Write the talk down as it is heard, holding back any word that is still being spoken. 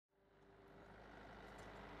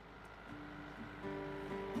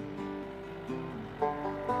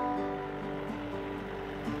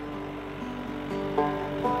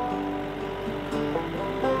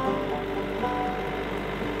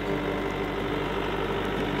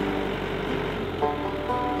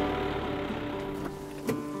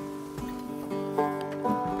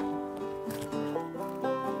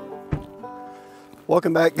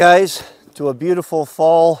Welcome back, guys, to a beautiful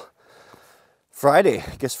fall Friday,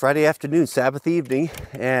 I guess Friday afternoon, Sabbath evening,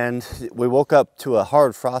 and we woke up to a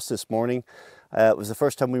hard frost this morning. It was the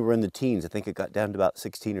first time we were in the teens. I think it got down to about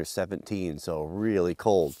 16 or 17, so really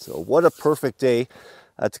cold. So what a perfect day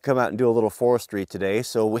to come out and do a little forestry today.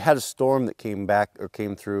 So we had a storm that came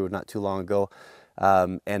through not too long ago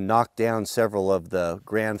and knocked down several of the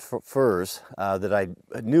grand firs that I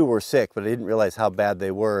knew were sick, but I didn't realize how bad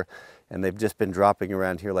they were. And they've just been dropping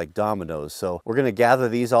around here like dominoes. So we're gonna gather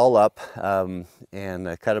these all up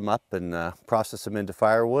and cut them up and process them into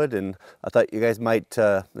firewood. And I thought you guys might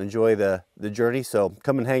enjoy the journey. So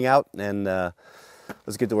come and hang out and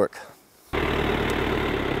let's get to work.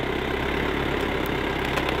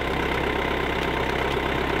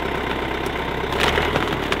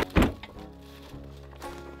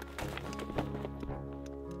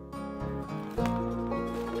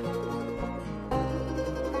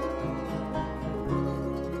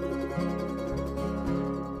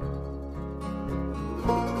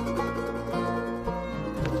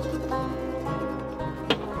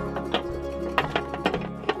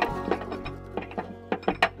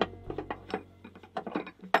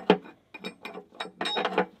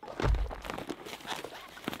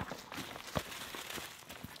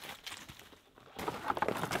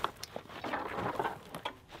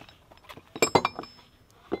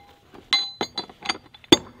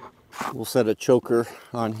 We'll set a choker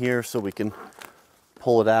on here so we can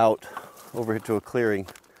pull it out over to a clearing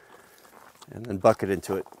and then bucket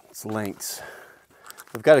into its lengths.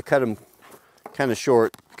 We've got to cut them kind of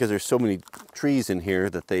short because there's so many trees in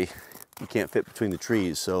here that you can't fit between the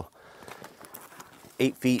trees. So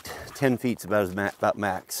 8 feet, 10 feet is about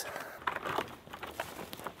max.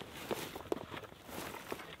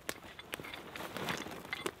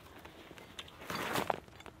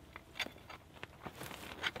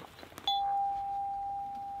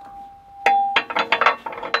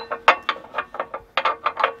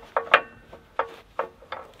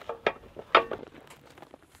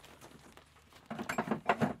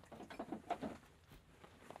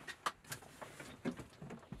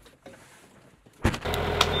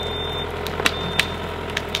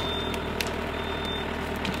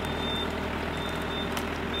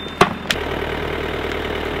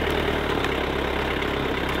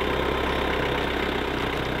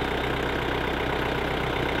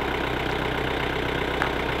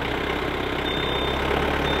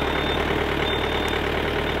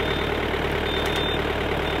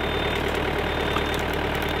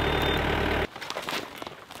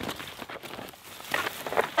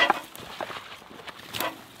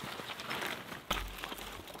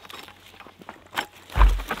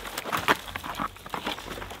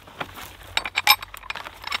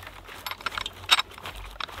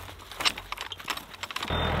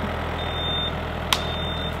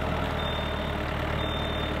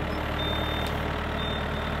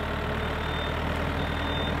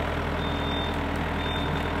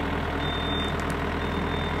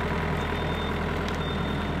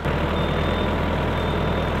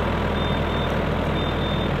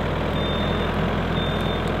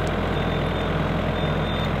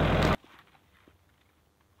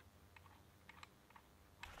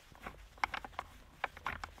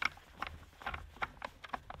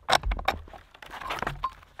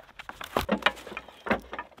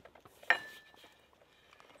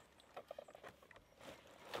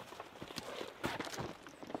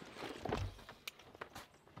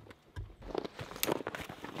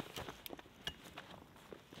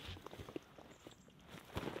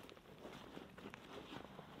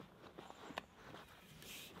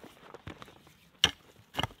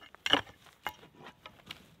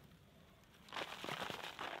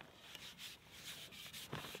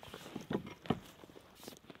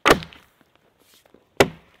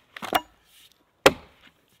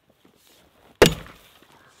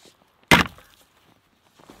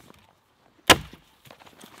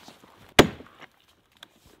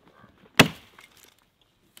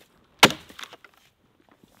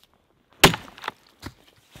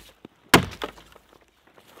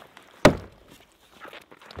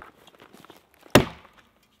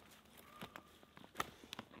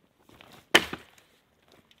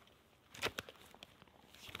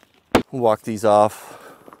 We'll walk these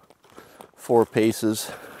off 4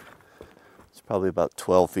 paces. It's probably about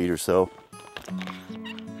 12 feet or so.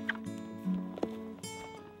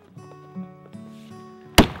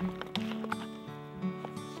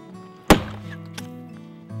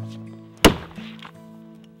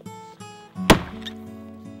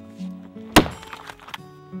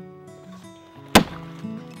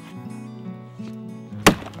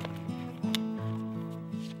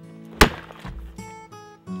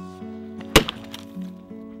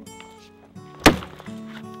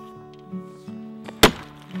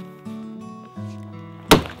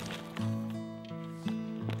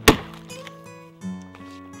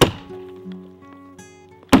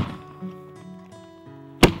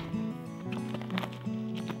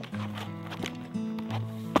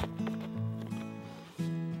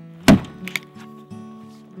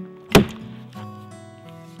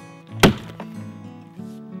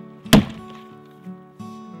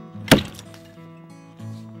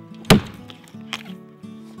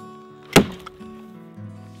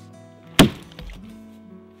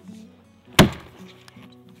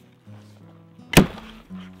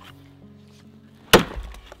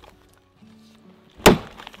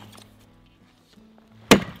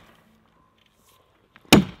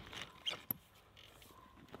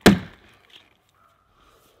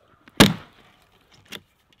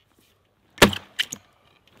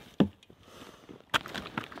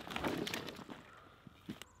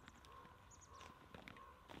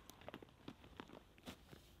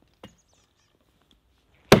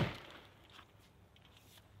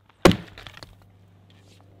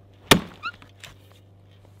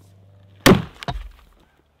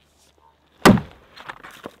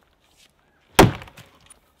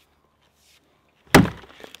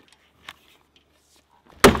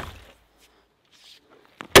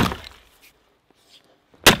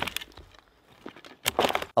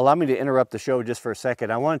 allow me to interrupt the show just for a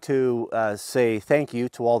second. I want to say thank you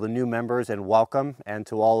to all the new members and welcome, and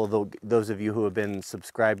to all of those of you who have been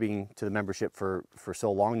subscribing to the membership for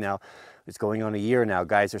so long now. It's going on a year now.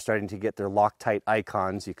 Guys are starting to get their Loctite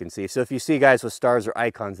icons, you can see. So if you see guys with stars or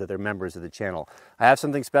icons, that they're members of the channel. I have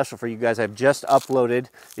something special for you guys. I've just uploaded,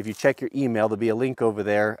 if you check your email, there'll be a link over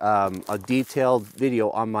there, a detailed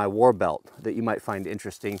video on my war belt that you might find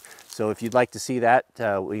interesting. So if you'd like to see that,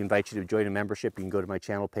 we invite you to join a membership. You can go to my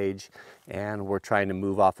channel page, and we're trying to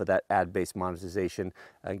move off of that ad-based monetization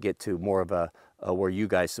and get to more of a where you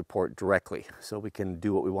guys support directly, so we can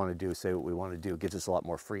do what we want to do, say what we want to do. It gives us a lot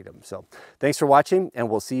more freedom. So thanks for watching, and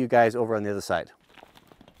we'll see you guys over on the other side.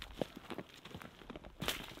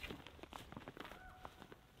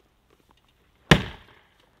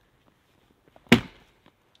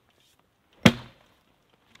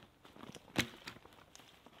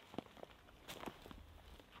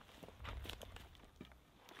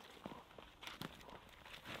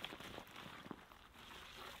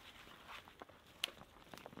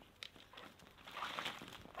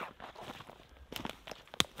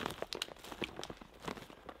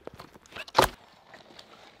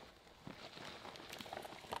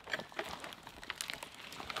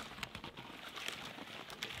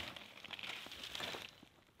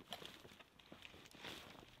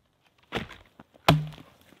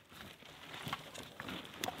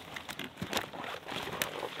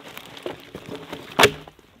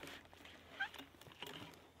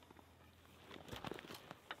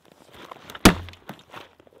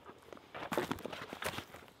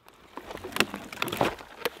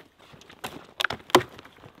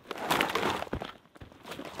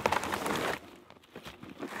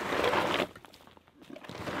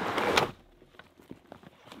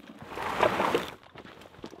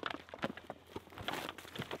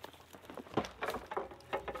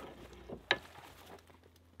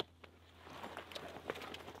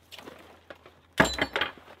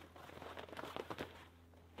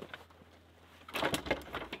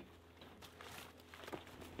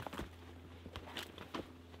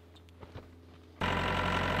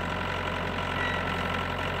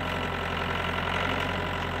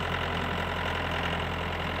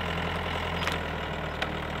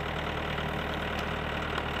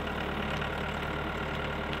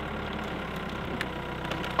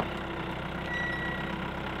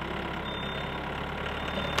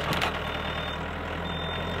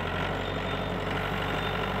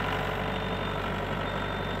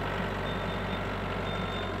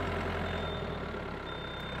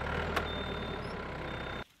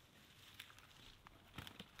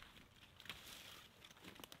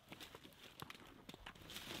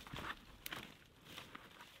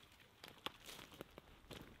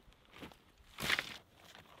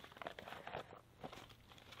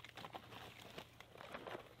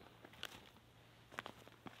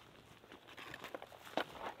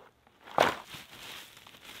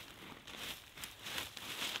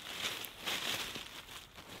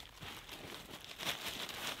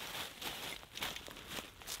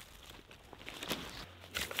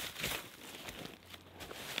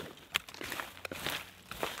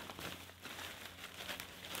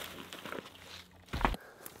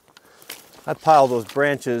 I pile those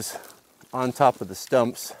branches on top of the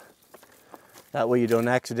stumps. That way you don't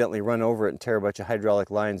accidentally run over it and tear a bunch of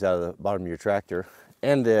hydraulic lines out of the bottom of your tractor.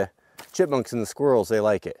 And the chipmunks and the squirrels, they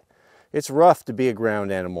like it. It's rough to be a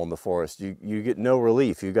ground animal in the forest. You get no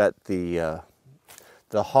relief. You got the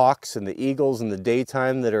hawks and the eagles in the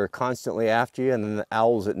daytime that are constantly after you, and then the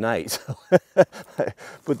owls at night. I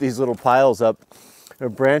put these little piles up. There are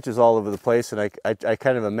branches all over the place, and I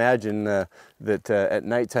kind of imagine that at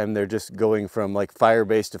nighttime they're just going from like fire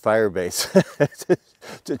base to fire base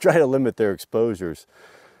to try to limit their exposures.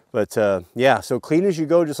 But yeah, so clean as you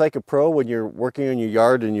go, just like a pro when you're working on your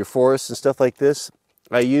yard and your forests and stuff like this.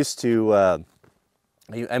 I used to,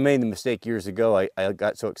 I made the mistake years ago. I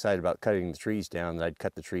got so excited about cutting the trees down that I'd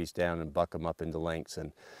cut the trees down and buck them up into lengths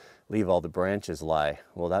and leave all the branches lie.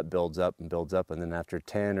 Well, that builds up, and then after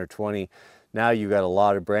 10 or 20, now you've got a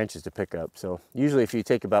lot of branches to pick up. So usually if you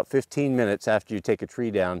take about 15 minutes after you take a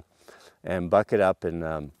tree down and buck it up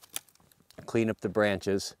and clean up the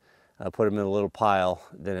branches, put them in a little pile,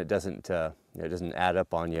 then it doesn't add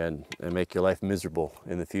up on you and make your life miserable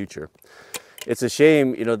in the future. It's a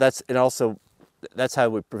shame, you know, that's how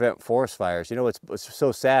we prevent forest fires. You know, what's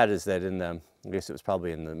so sad is that I guess it was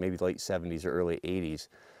probably in the maybe late 70s or early 80s,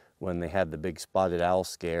 when they had the big spotted owl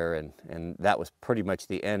scare, and that was pretty much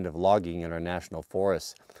the end of logging in our national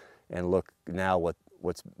forests. And look now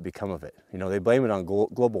what's become of it. You know, they blame it on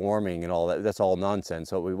global warming and all that. That's all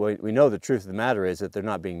nonsense. So we know the truth of the matter is that they're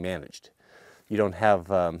not being managed. you don't have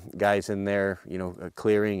guys in there,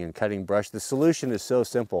 clearing and cutting brush. The solution is so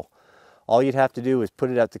simple. All you'd have to do is put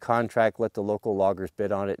it out to contract, let the local loggers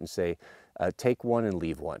bid on it, and say, take one and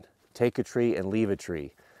leave one. Take a tree and leave a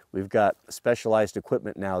tree. We've got specialized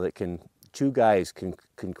equipment now that two guys can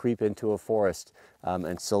creep into a forest and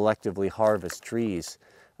selectively harvest trees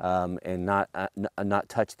and not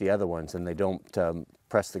touch the other ones, and they don't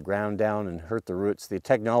press the ground down and hurt the roots. The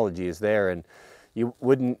technology is there, and you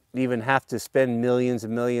wouldn't even have to spend millions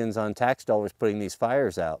and millions on tax dollars putting these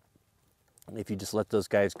fires out. If you just let those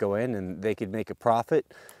guys go in and they could make a profit,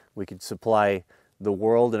 we could supply the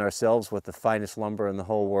world and ourselves with the finest lumber in the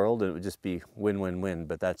whole world, and it would just be win-win-win.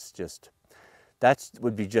 But that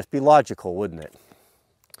would just be logical, wouldn't it?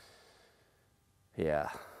 Yeah.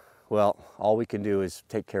 Well, all we can do is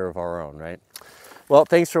take care of our own, right? Well,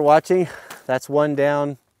 thanks for watching. That's one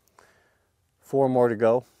down, 4 more to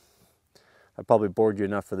go. I probably bored you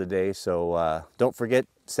enough for the day, so don't forget,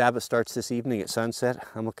 Sabbath starts this evening at sunset.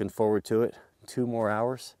 I'm looking forward to it. 2 more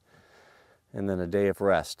hours, and then a day of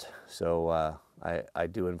rest. So I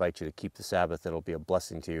do invite you to keep the Sabbath. It'll be a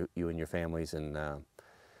blessing to you and your families, and I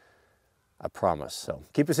promise. So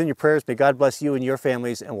keep us in your prayers. May God bless you and your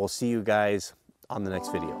families, and we'll see you guys on the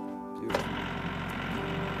next video.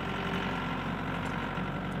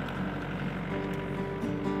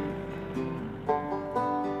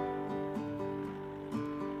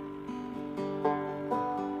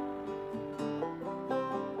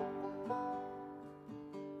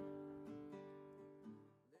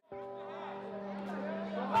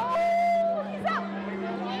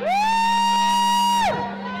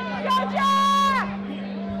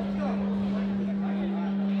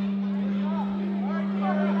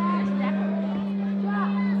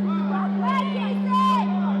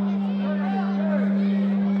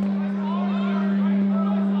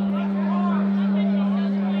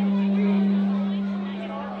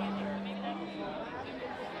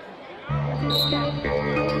 Thank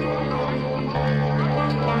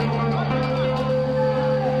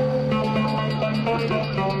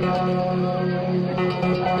you.